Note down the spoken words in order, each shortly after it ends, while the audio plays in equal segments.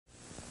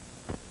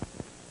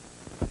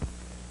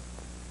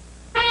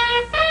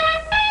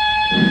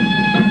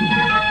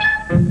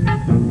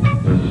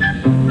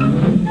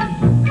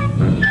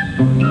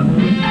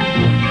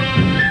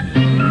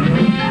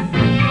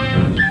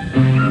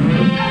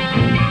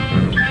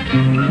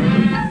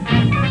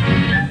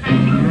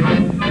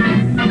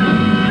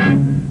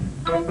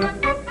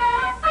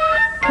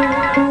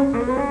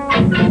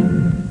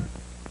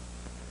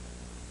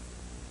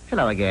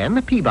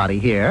again, Peabody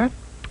here.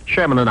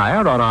 Sherman and I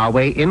are on our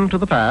way into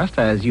the past,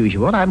 as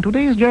usual, and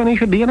today's journey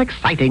should be an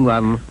exciting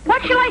one.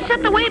 What shall I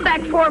set the way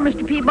back for,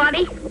 Mr.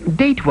 Peabody?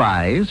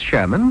 Date-wise,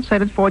 Sherman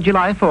set it for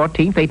July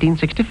 14th,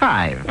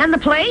 1865. And the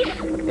place?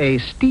 A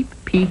steep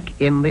peak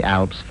in the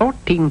Alps,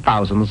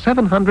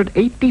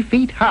 14,780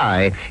 feet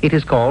high. It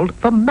is called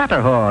the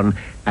Matterhorn,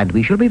 and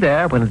we shall be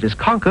there when it is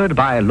conquered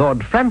by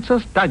Lord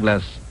Francis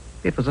Douglas.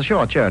 It was a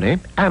short journey,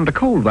 and a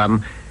cold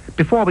one.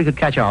 Before we could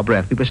catch our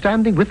breath, we were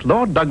standing with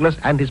Lord Douglas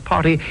and his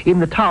party in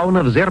the town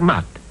of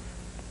Zermatt.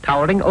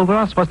 Towering over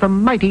us was the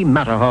mighty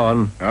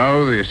Matterhorn.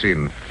 Oh, this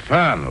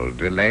infernal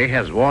delay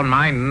has worn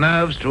my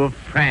nerves to a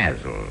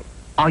frazzle.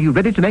 Are you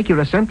ready to make your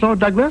ascent, Lord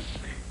Douglas?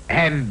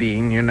 Have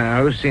been, you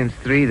know, since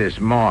 3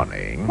 this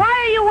morning. Why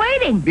are you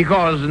waiting?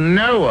 Because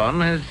no one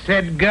has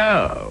said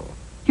go.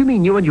 You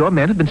mean you and your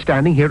men have been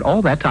standing here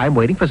all that time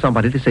waiting for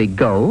somebody to say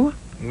go?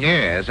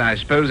 Yes, I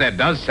suppose that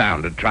does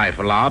sound a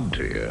trifle odd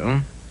to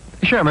you.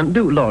 Sherman,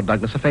 do Lord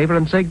Douglas a favor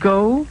and say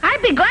go.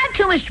 I'd be glad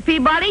to, Mr.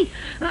 Peabody.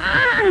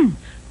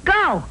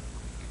 Go.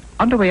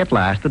 Underway at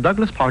last, the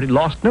Douglas party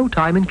lost no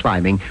time in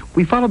climbing.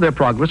 We followed their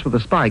progress with a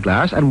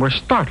spyglass and were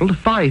startled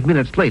 5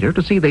 minutes later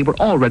to see they were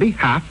already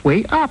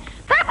halfway up.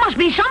 That must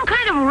be some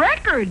kind of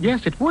record.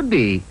 Yes, it would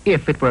be,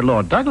 if it were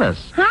Lord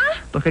Douglas. Huh?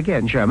 Look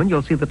again, Sherman.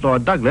 You'll see that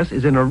Lord Douglas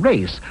is in a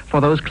race for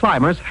those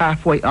climbers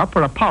halfway up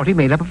for a party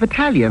made up of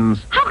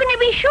Italians. How can you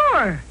be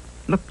sure?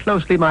 Look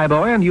closely, my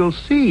boy, and you'll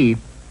see.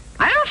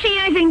 I don't see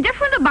anything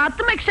different about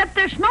them except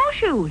their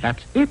snowshoes.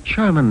 That's it,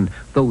 Sherman.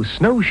 Those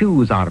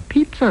snowshoes are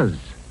pizzas.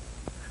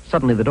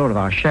 Suddenly the door of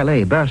our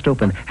chalet burst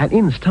open, and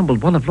in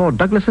stumbled one of Lord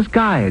Douglas's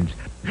guides.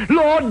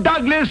 Lord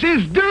Douglas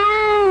is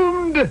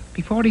doomed!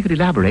 Before he could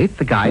elaborate,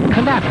 the guide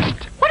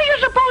collapsed. What do you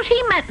suppose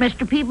he meant,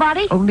 Mr.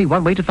 Peabody? Only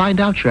one way to find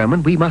out,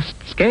 Sherman. We must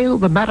scale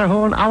the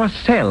Matterhorn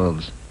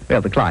ourselves.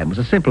 Well, the climb was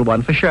a simple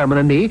one for Sherman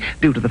and me,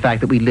 due to the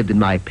fact that we lived in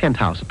my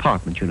penthouse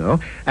apartment, you know.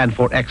 And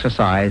for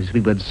exercise, we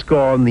would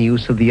scorn the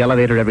use of the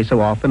elevator every so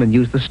often and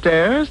use the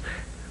stairs.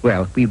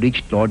 Well, we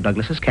reached Lord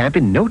Douglas's camp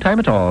in no time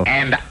at all.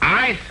 And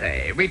I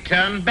say we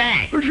turn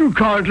back. But you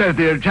can't let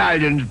the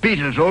Italians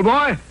beat us, old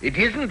boy. It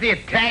isn't the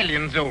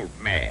Italians, old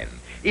man.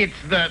 It's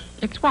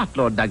It's what,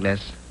 Lord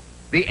Douglas?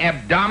 the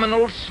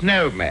abdominal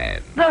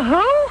snowman. The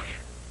who?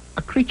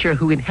 A creature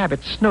who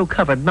inhabits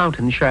snow-covered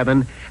mountains,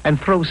 Sherman, and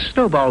throws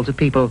snowballs at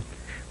people.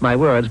 My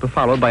words were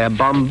followed by a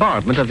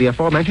bombardment of the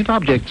aforementioned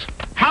objects.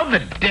 How the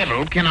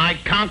devil can I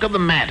conquer the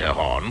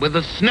Matterhorn with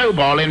a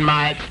snowball in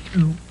my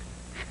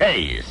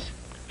face?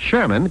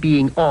 Sherman,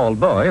 being all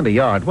boy and a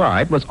yard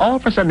wide, was all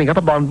for sending up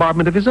a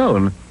bombardment of his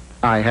own.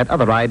 I had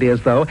other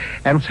ideas, though,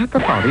 and set the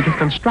party to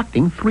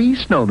constructing 3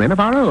 snowmen of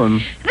our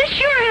own. This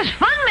sure is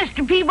fun,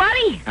 Mr.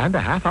 Peabody. And a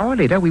half hour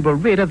later, we were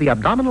rid of the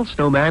abdominal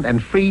snowman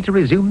and free to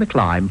resume the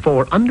climb,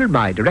 for under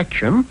my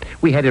direction,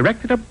 we had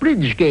erected a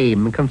bridge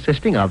game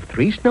consisting of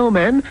 3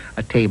 snowmen,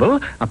 a table,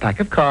 a pack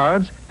of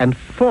cards, and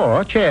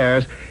 4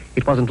 chairs.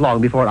 It wasn't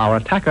long before our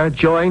attacker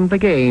joined the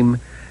game.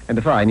 And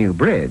if I knew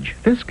bridge,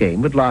 this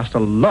game would last a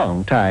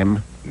long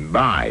time.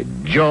 By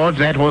George,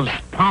 that was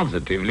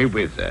positively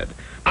wizard.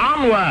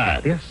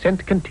 Onward! The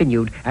ascent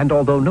continued, and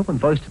although no one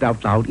voiced it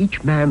out loud,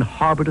 each man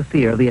harbored a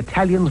fear the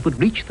Italians would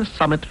reach the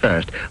summit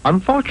first.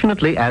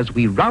 Unfortunately, as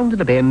we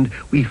rounded a bend,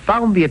 we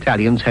found the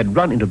Italians had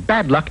run into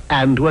bad luck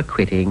and were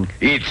quitting.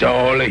 It's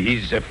all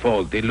his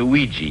fault,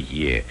 Luigi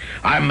here.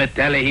 I'm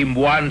telling him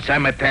once,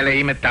 I'm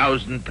telling him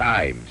 1,000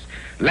 times.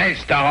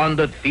 Last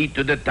 100 feet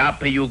to the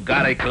top, you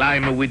gotta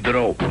climb with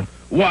rope.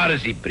 What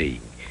does he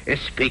bring? A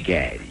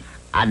spaghetti.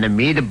 And the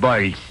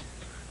meatballs.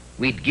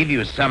 We'd give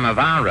you some of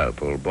our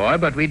rope, old boy,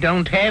 but we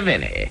don't have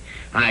any.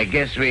 I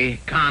guess we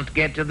can't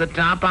get to the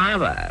top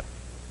either.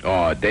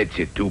 Oh, that's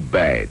too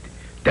bad.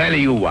 Tell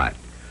you what,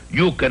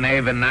 you can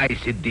have a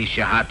nice dish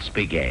of hot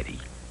spaghetti.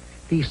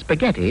 The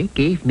spaghetti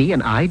gave me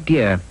an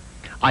idea.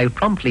 I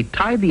promptly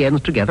tied the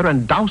ends together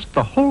and doused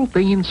the whole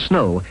thing in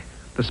snow.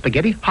 The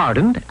spaghetti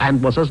hardened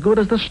and was as good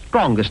as the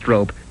strongest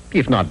rope,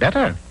 if not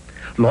better.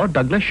 Lord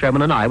Douglas,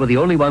 Sherman, and I were the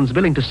only ones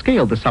willing to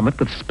scale the summit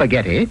with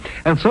spaghetti,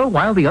 and so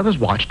while the others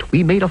watched,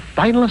 we made a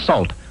final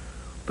assault.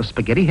 The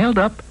spaghetti held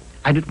up,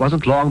 and it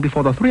wasn't long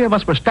before the 3 of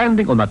us were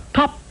standing on the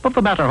top of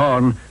the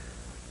Matterhorn.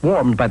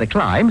 Warmed by the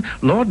climb,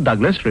 Lord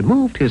Douglas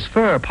removed his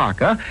fur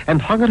parka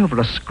and hung it over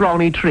a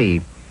scrawny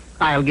tree.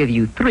 I'll give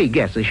you 3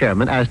 guesses,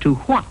 Sherman, as to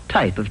what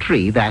type of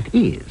tree that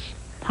is.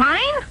 Pine?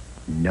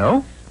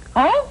 No.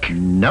 Oak?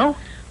 No.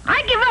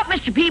 I give up,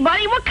 Mr.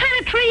 Peabody. What kind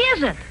of tree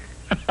is it?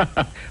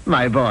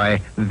 My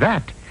boy,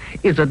 that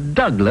is a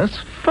Douglas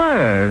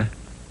fir.